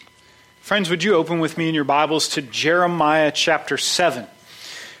Friends, would you open with me in your Bibles to Jeremiah chapter 7?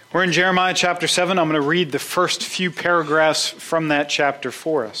 We're in Jeremiah chapter 7. I'm going to read the first few paragraphs from that chapter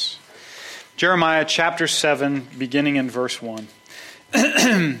for us. Jeremiah chapter 7, beginning in verse 1.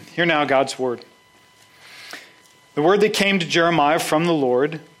 Hear now God's word. The word that came to Jeremiah from the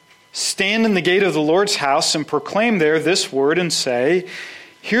Lord: stand in the gate of the Lord's house and proclaim there this word and say,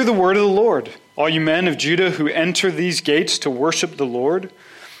 hear the word of the Lord, all you men of Judah who enter these gates to worship the Lord.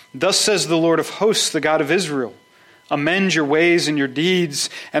 Thus says the Lord of hosts, the God of Israel, amend your ways and your deeds,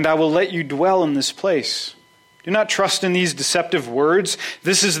 and I will let you dwell in this place. Do not trust in these deceptive words.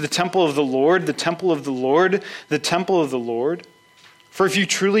 This is the temple of the Lord, the temple of the Lord, the temple of the Lord. For if you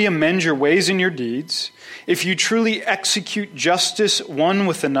truly amend your ways and your deeds, if you truly execute justice one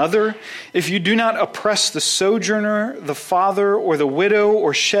with another, if you do not oppress the sojourner, the father, or the widow,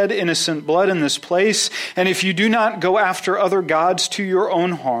 or shed innocent blood in this place, and if you do not go after other gods to your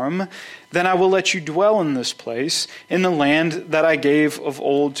own harm, then I will let you dwell in this place, in the land that I gave of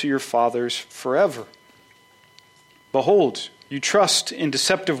old to your fathers forever. Behold, you trust in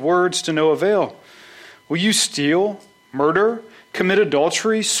deceptive words to no avail. Will you steal, murder, commit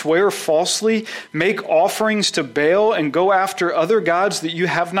adultery, swear falsely, make offerings to Baal, and go after other gods that you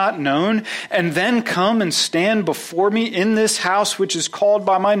have not known, and then come and stand before me in this house which is called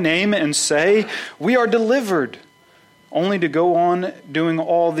by my name and say, we are delivered, only to go on doing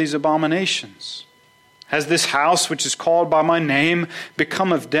all these abominations? Has this house which is called by my name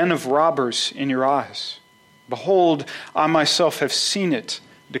become a den of robbers in your eyes? Behold, I myself have seen it,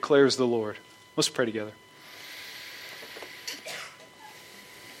 declares the Lord. Let's pray together.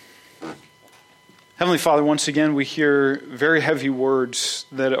 Heavenly Father, once again, we hear very heavy words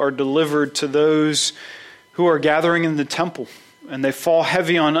that are delivered to those who are gathering in the temple, and they fall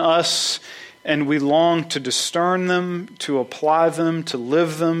heavy on us, and we long to discern them, to apply them, to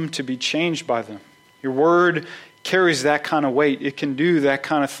live them, to be changed by them. Your word carries that kind of weight. It can do that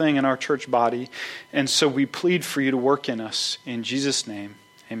kind of thing in our church body, and so we plead for you to work in us. In Jesus' name,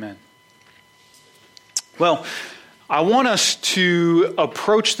 amen. Well, I want us to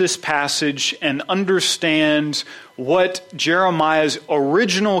approach this passage and understand what Jeremiah's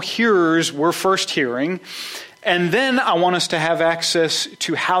original hearers were first hearing, and then I want us to have access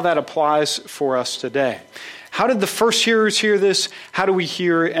to how that applies for us today. How did the first hearers hear this? How do we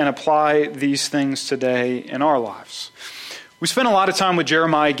hear and apply these things today in our lives? We spent a lot of time with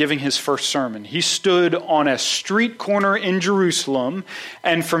Jeremiah giving his first sermon. He stood on a street corner in Jerusalem,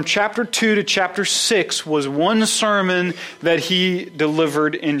 and from chapter 2 to chapter 6 was one sermon that he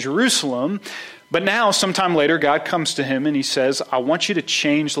delivered in Jerusalem. But now, sometime later, God comes to him and he says, I want you to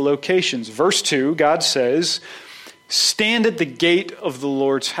change the locations. Verse 2, God says, stand at the gate of the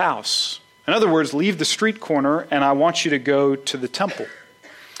Lord's house. In other words, leave the street corner and I want you to go to the temple.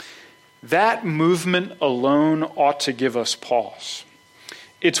 That movement alone ought to give us pause.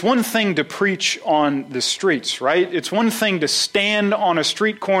 It's one thing to preach on the streets, right? It's one thing to stand on a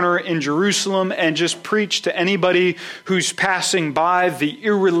street corner in Jerusalem and just preach to anybody who's passing by, the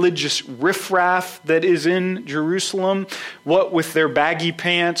irreligious riffraff that is in Jerusalem, what with their baggy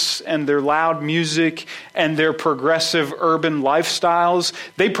pants and their loud music and their progressive urban lifestyles.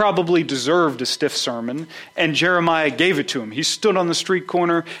 They probably deserved a stiff sermon, and Jeremiah gave it to him. He stood on the street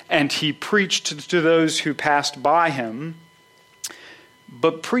corner and he preached to those who passed by him.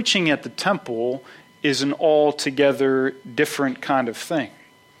 But preaching at the temple is an altogether different kind of thing.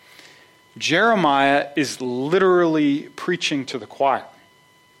 Jeremiah is literally preaching to the choir.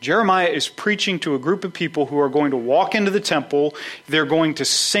 Jeremiah is preaching to a group of people who are going to walk into the temple, they're going to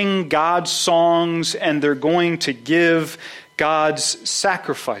sing God's songs, and they're going to give God's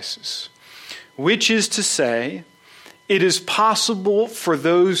sacrifices. Which is to say, it is possible for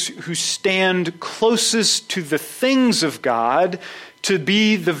those who stand closest to the things of God to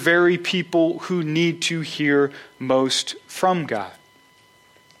be the very people who need to hear most from God.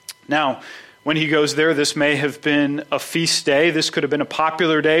 Now, when he goes there, this may have been a feast day. This could have been a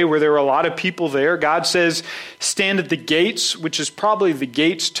popular day where there were a lot of people there. God says, stand at the gates, which is probably the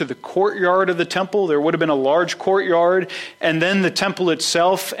gates to the courtyard of the temple. There would have been a large courtyard, and then the temple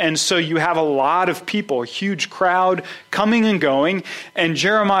itself. And so you have a lot of people, a huge crowd coming and going. And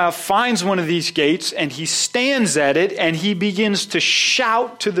Jeremiah finds one of these gates, and he stands at it, and he begins to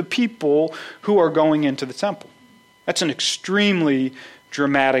shout to the people who are going into the temple. That's an extremely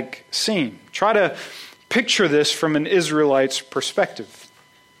dramatic scene. Try to picture this from an Israelite's perspective.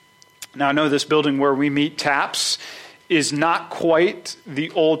 Now, I know this building where we meet, TAPS, is not quite the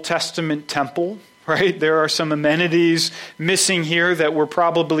Old Testament temple, right? There are some amenities missing here that were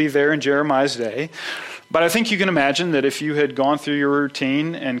probably there in Jeremiah's day. But I think you can imagine that if you had gone through your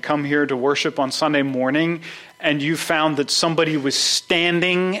routine and come here to worship on Sunday morning and you found that somebody was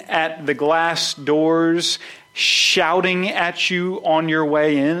standing at the glass doors shouting at you on your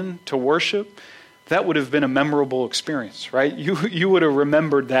way in to worship, that would have been a memorable experience, right? You would have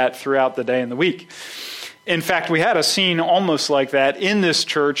remembered that throughout the day and the week. In fact, we had a scene almost like that in this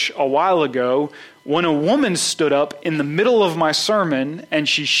church a while ago when a woman stood up in the middle of my sermon and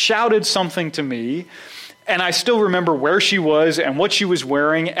she shouted something to me. And I still remember where she was and what she was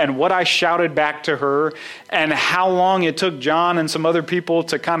wearing and what I shouted back to her and how long it took John and some other people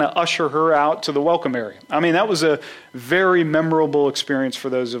to kind of usher her out to the welcome area. I mean, that was a very memorable experience for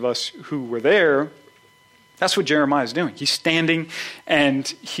those of us who were there. That's what Jeremiah is doing. He's standing and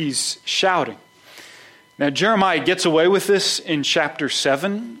he's shouting. Now, Jeremiah gets away with this in chapter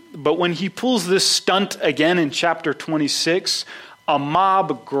 7, but when he pulls this stunt again in chapter 26, a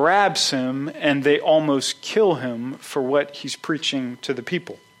mob grabs him and they almost kill him for what he's preaching to the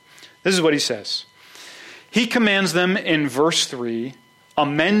people. This is what he says. He commands them in verse 3,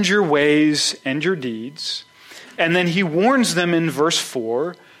 amend your ways and your deeds. And then he warns them in verse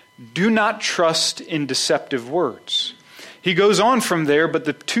 4, do not trust in deceptive words. He goes on from there, but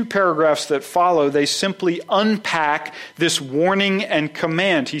the 2 paragraphs that follow, they simply unpack this warning and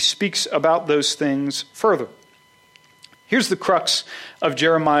command. He speaks about those things further. Here's the crux of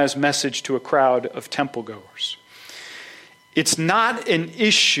Jeremiah's message to a crowd of temple goers. It's not an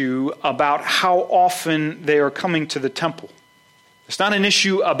issue about how often they are coming to the temple. It's not an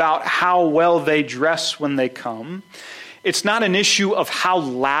issue about how well they dress when they come. It's not an issue of how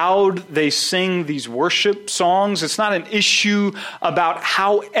loud they sing these worship songs. It's not an issue about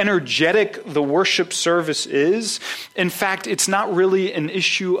how energetic the worship service is. In fact, it's not really an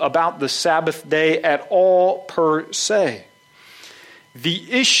issue about the Sabbath day at all per se.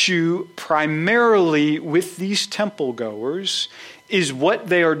 The issue primarily with these temple goers is what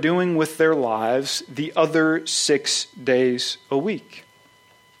they are doing with their lives the other 6 days a week.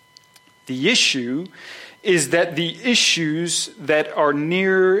 The issue is that the issues that are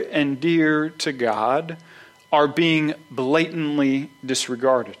near and dear to God are being blatantly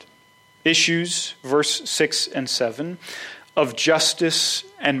disregarded. Issues, verse 6 and 7, of justice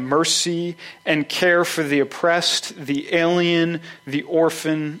and mercy and care for the oppressed, the alien, the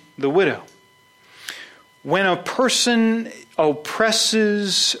orphan, the widow. When a person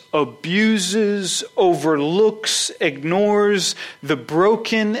oppresses, abuses, overlooks, ignores the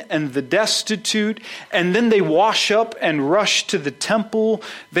broken and the destitute, and then they wash up and rush to the temple,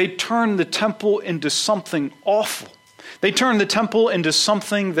 they turn the temple into something awful. They turn the temple into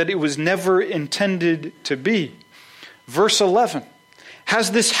something that it was never intended to be. Verse 11,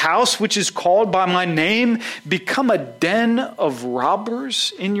 has this house which is called by my name become a den of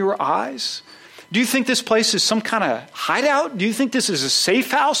robbers in your eyes? Do you think this place is some kind of hideout? Do you think this is a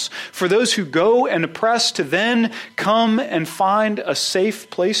safe house for those who go and oppress to then come and find a safe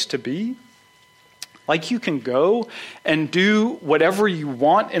place to be? Like you can go and do whatever you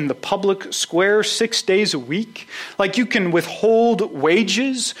want in the public square 6 days a week. Like you can withhold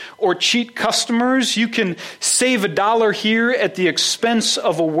wages or cheat customers. You can save $1 here at the expense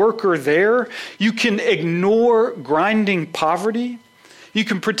of a worker there. You can ignore grinding poverty. You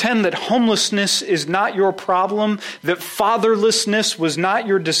can pretend that homelessness is not your problem, that fatherlessness was not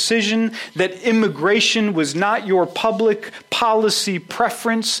your decision, that immigration was not your public policy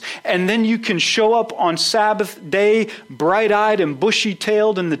preference, and then you can show up on Sabbath day, bright-eyed and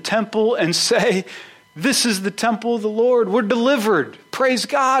bushy-tailed in the temple and say, this is the temple of the Lord. We're delivered. Praise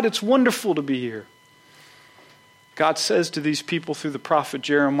God. It's wonderful to be here. God says to these people through the prophet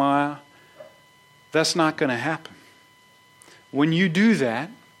Jeremiah, that's not going to happen. When you do that,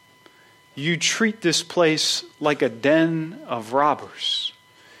 you treat this place like a den of robbers.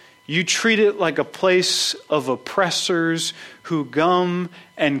 You treat it like a place of oppressors who come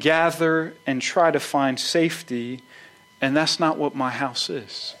and gather and try to find safety, and that's not what my house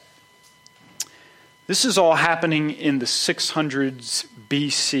is. This is all happening in the 600s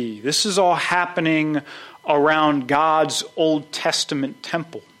BC. This is all happening around God's Old Testament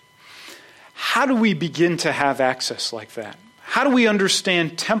temple. How do we begin to have access like that? How do we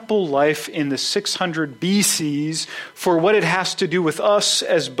understand temple life in the 600 BCs for what it has to do with us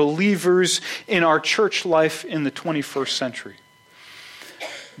as believers in our church life in the 21st century?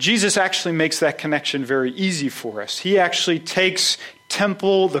 Jesus actually makes that connection very easy for us. He actually takes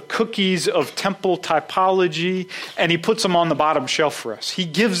temple, the cookies of temple typology, and he puts them on the bottom shelf for us. He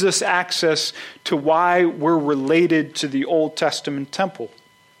gives us access to why we're related to the Old Testament temple.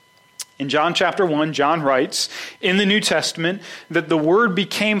 In John chapter 1, John writes in the New Testament that the Word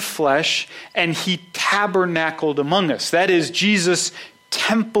became flesh and he tabernacled among us. That is, Jesus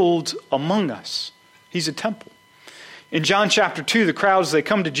templed among us. He's a temple. In John chapter 2, the crowds, they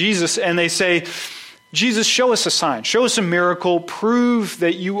come to Jesus and they say, Jesus, show us a sign, show us a miracle, prove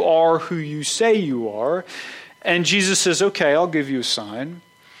that you are who you say you are. And Jesus says, okay, I'll give you a sign.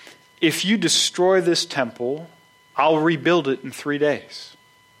 If you destroy this temple, I'll rebuild it in 3 days.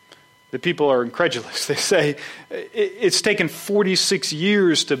 The people are incredulous. They say, it's taken 46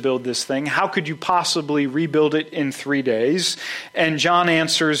 years to build this thing. How could you possibly rebuild it in 3 days? And John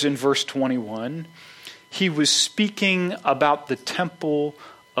answers in verse 21, he was speaking about the temple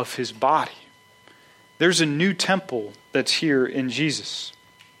of his body. There's a new temple that's here in Jesus.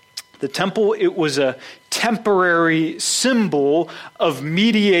 The temple, it was a temporary symbol of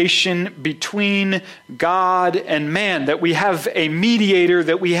mediation between God and man, that we have a mediator,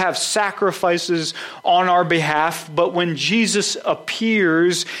 that we have sacrifices on our behalf. But when Jesus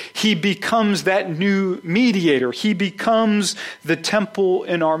appears, he becomes that new mediator. He becomes the temple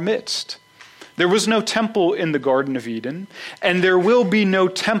in our midst. There was no temple in the Garden of Eden, and there will be no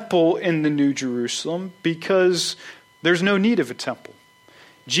temple in the New Jerusalem because there's no need of a temple.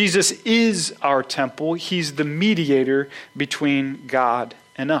 Jesus is our temple. He's the mediator between God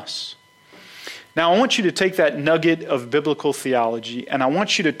and us. Now, I want you to take that nugget of biblical theology, and I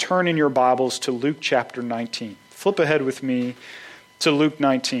want you to turn in your Bibles to Luke chapter 19. Flip ahead with me to Luke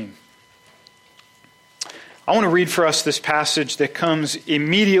 19. I want to read for us this passage that comes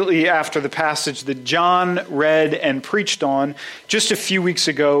immediately after the passage that John read and preached on just a few weeks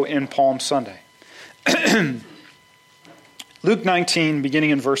ago in Palm Sunday. Luke 19,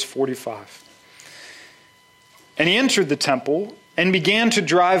 beginning in verse 45. And he entered the temple and began to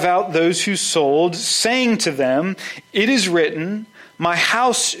drive out those who sold, saying to them, "It is written, my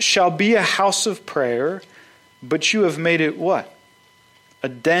house shall be a house of prayer, but you have made it" what? "A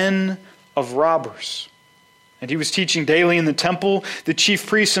den of robbers." And he was teaching daily in the temple. The chief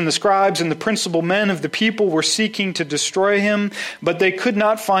priests and the scribes and the principal men of the people were seeking to destroy him, but they could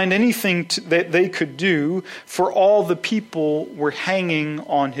not find anything that they could do, for all the people were hanging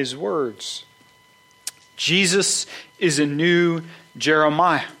on his words. Jesus is a new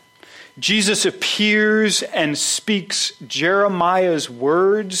Jeremiah. Jesus appears and speaks Jeremiah's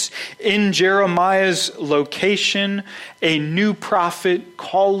words in Jeremiah's location, a new prophet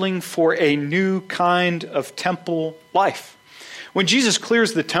calling for a new kind of temple life. When Jesus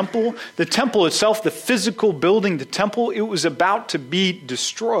clears the temple itself, the physical building, the temple, it was about to be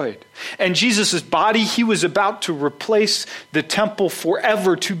destroyed. And Jesus' body, he was about to replace the temple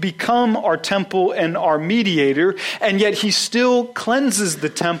forever, to become our temple and our mediator. And yet he still cleanses the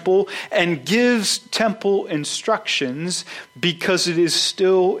temple and gives temple instructions because it is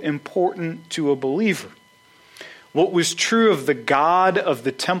still important to a believer. What was true of the God of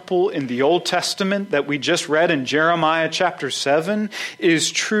the temple in the Old Testament that we just read in Jeremiah chapter 7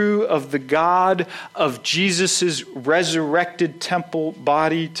 is true of the God of Jesus' resurrected temple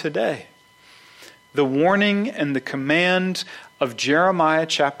body today. The warning and the command of Jeremiah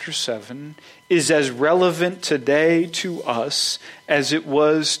chapter 7 is as relevant today to us as it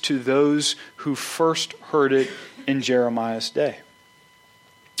was to those who first heard it in Jeremiah's day.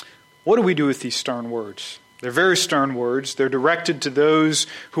 What do we do with these stern words? They're very stern words. They're directed to those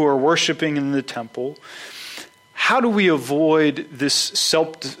who are worshiping in the temple. How do we avoid this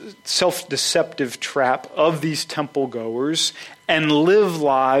self-deceptive trap of these temple goers and live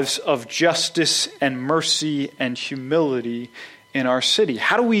lives of justice and mercy and humility in our city?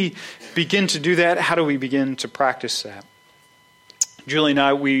 How do we begin to do that? How do we begin to practice that? Julie and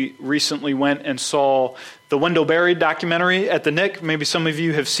I, we recently went and saw the Wendell Berry documentary at the Nick. Maybe some of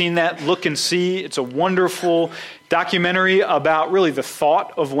you have seen that. Look and see. It's a wonderful documentary about really the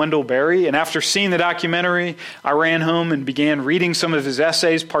thought of Wendell Berry. And after seeing the documentary, I ran home and began reading some of his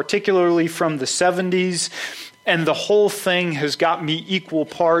essays, particularly from the 70s. And the whole thing has got me equal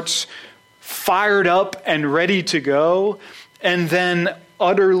parts fired up and ready to go, and then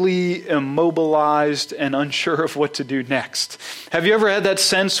utterly immobilized and unsure of what to do next. Have you ever had that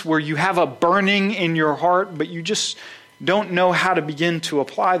sense where you have a burning in your heart, but you just don't know how to begin to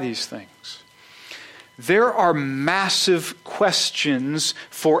apply these things? There are massive questions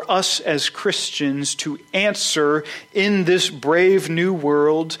for us as Christians to answer in this brave new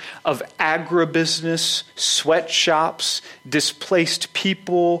world of agribusiness, sweatshops, displaced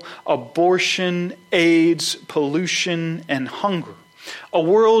people, abortion, AIDS, pollution, and hunger. A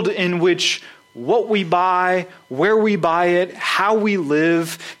world in which what we buy, where we buy it, how we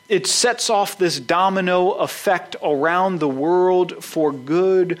live. It sets off this domino effect around the world for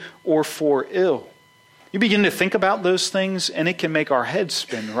good or for ill. You begin to think about those things and it can make our heads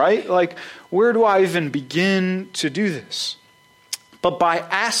spin, right? Like, where do I even begin to do this? But by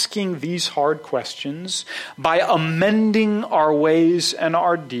asking these hard questions, by amending our ways and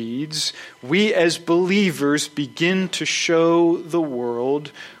our deeds, we as believers begin to show the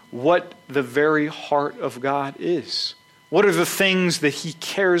world what the very heart of God is. What are the things that He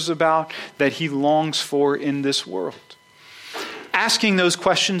cares about, that He longs for in this world? Asking those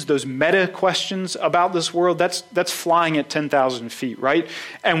questions, those meta questions about this world, that's flying at 10,000 feet, right?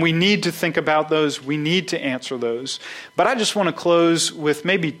 And we need to think about those. We need to answer those. But I just want to close with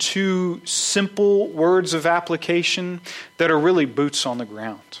maybe 2 simple words of application that are really boots on the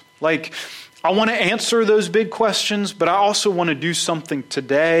ground. Like, I want to answer those big questions, but I also want to do something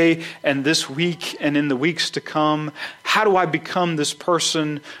today and this week and in the weeks to come. How do I become this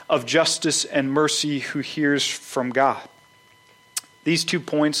person of justice and mercy who hears from God? These 2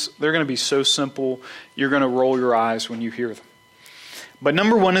 points, they're going to be so simple, you're going to roll your eyes when you hear them. But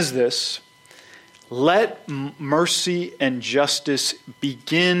number 1 is this: let mercy and justice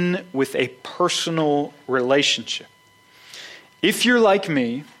begin with a personal relationship. If you're like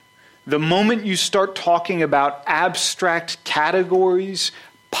me, the moment you start talking about abstract categories,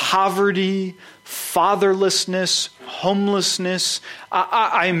 poverty, fatherlessness, homelessness,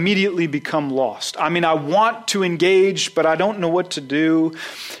 I immediately become lost. I mean, I want to engage, but I don't know what to do.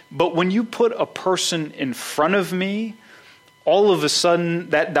 But when you put a person in front of me, all of a sudden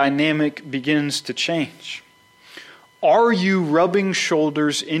that dynamic begins to change. Are you rubbing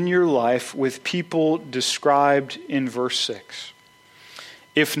shoulders in your life with people described in verse 6?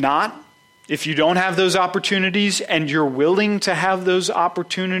 If not, if you don't have those opportunities and you're willing to have those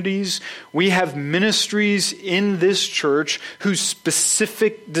opportunities, we have ministries in this church whose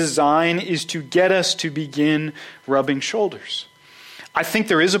specific design is to get us to begin rubbing shoulders. I think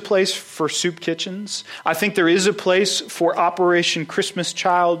there is a place for soup kitchens. I think there is a place for Operation Christmas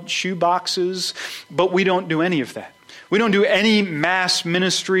Child shoe boxes, but we don't do any of that. We don't do any mass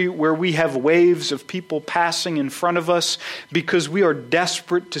ministry where we have waves of people passing in front of us because we are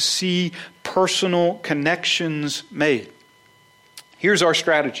desperate to see personal connections made. Here's our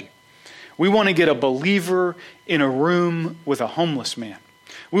strategy. We want to get a believer in a room with a homeless man.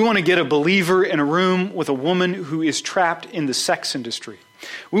 We want to get a believer in a room with a woman who is trapped in the sex industry.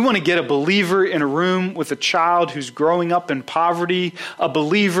 We want to get a believer in a room with a child who's growing up in poverty, a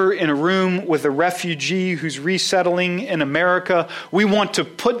believer in a room with a refugee who's resettling in America. We want to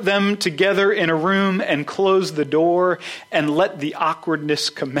put them together in a room and close the door and let the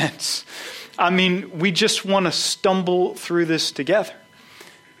awkwardness commence. I mean, we just want to stumble through this together.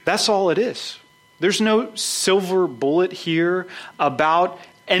 That's all it is. There's no silver bullet here about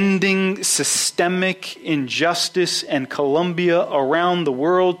ending systemic injustice and Columbia around the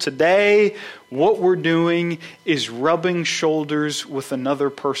world. Today, what we're doing is rubbing shoulders with another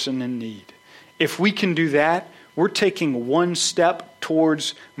person in need. If we can do that, we're taking one step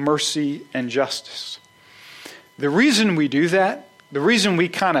towards mercy and justice. The reason we do that, the reason we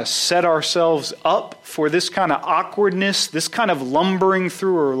kind of set ourselves up for this kind of awkwardness, this kind of lumbering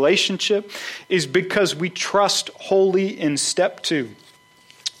through a relationship, is because we trust wholly in step 2.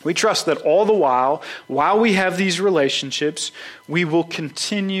 We trust that all the while we have these relationships, we will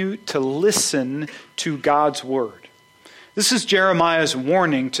continue to listen to God's word. This is Jeremiah's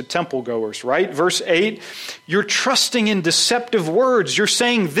warning to temple goers, right? Verse 8, you're trusting in deceptive words. You're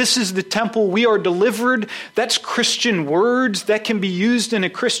saying this is the temple, we are delivered. That's Christian words that can be used in a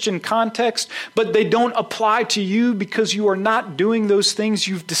Christian context, but they don't apply to you because you are not doing those things.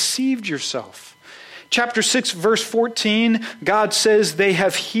 You've deceived yourself. Chapter 6, verse 14, God says, they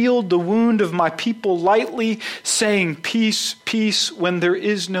have healed the wound of my people lightly, saying peace, peace, when there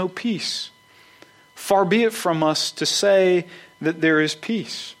is no peace. Far be it from us to say that there is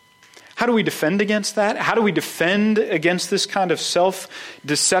peace. How do we defend against that? How do we defend against this kind of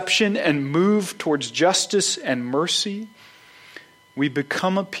self-deception and move towards justice and mercy? We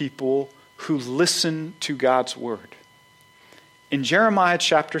become a people who listen to God's word. In Jeremiah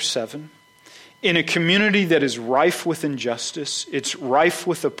chapter 7, in a community that is rife with injustice, it's rife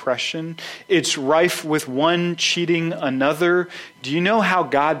with oppression, it's rife with one cheating another, do you know how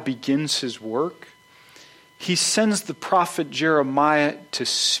God begins his work? He sends the prophet Jeremiah to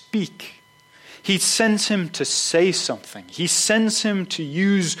speak. He sends him to say something. He sends him to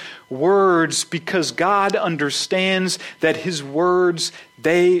use words because God understands that his words,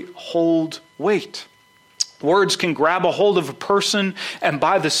 they hold weight. Words can grab a hold of a person, and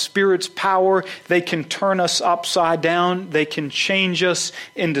by the Spirit's power, they can turn us upside down. They can change us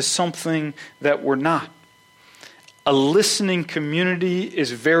into something that we're not. A listening community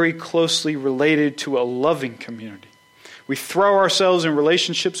is very closely related to a loving community. We throw ourselves in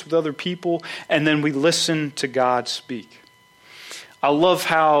relationships with other people, and then we listen to God speak. I love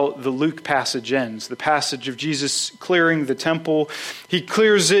how the Luke passage ends, the passage of Jesus clearing the temple. He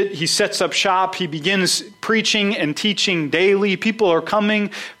clears it, he sets up shop, he begins preaching and teaching daily. People are coming,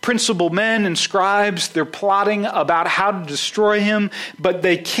 principal men and scribes, they're plotting about how to destroy him, but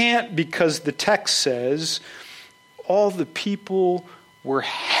they can't because the text says all the people were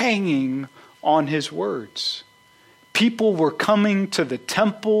hanging on his words. People were coming to the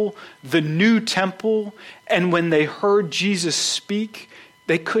temple, the new temple, and when they heard Jesus speak,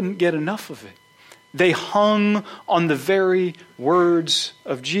 they couldn't get enough of it. They hung on the very words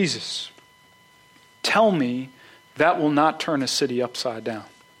of Jesus. Tell me that will not turn a city upside down.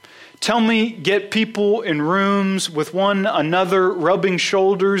 Tell me, get people in rooms with one another, rubbing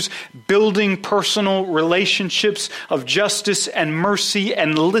shoulders, building personal relationships of justice and mercy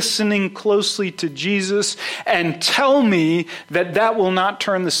and listening closely to Jesus, and tell me that that will not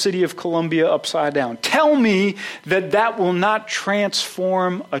turn the city of Columbia upside down. Tell me that that will not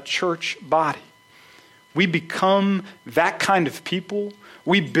transform a church body. We become that kind of people.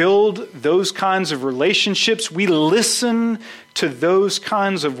 We build those kinds of relationships. We listen to those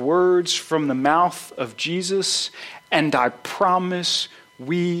kinds of words from the mouth of Jesus, and I promise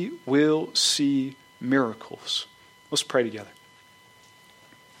we will see miracles. Let's pray together.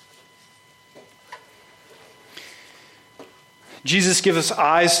 Jesus, give us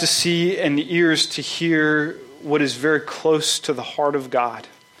eyes to see and ears to hear what is very close to the heart of God.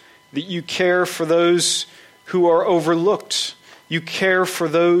 That you care for those who are overlooked. You care for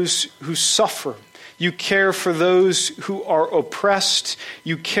those who suffer. You care for those who are oppressed.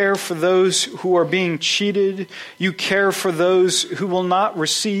 You care for those who are being cheated. You care for those who will not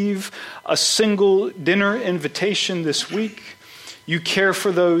receive a single dinner invitation this week. You care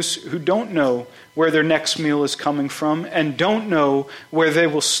for those who don't know where their next meal is coming from and don't know where they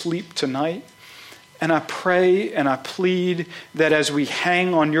will sleep tonight. And I pray and I plead that as we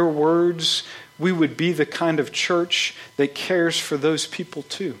hang on your words, we would be the kind of church that cares for those people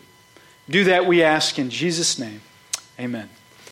too. Do that, we ask in Jesus' name. Amen.